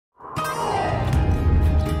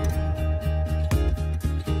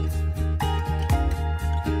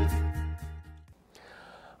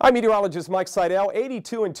I'm meteorologist Mike Seidel.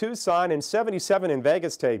 82 in Tucson and 77 in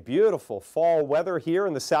Vegas today. Beautiful fall weather here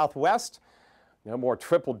in the southwest. No more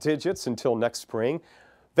triple digits until next spring.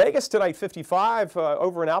 Vegas tonight 55,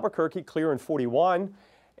 over in Albuquerque, clear and 41.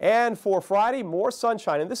 And for Friday, more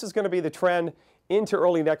sunshine, and this is going to be the trend into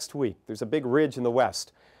early next week. There's a big ridge in the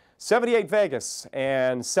west. 78 Vegas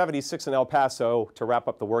and 76 in El Paso to wrap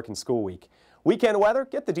up the work and school week. Weekend weather,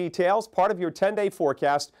 get the details, part of your 10-day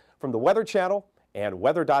forecast from the Weather Channel and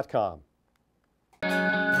weather.com.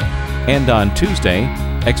 And on Tuesday,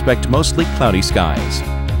 expect mostly cloudy skies.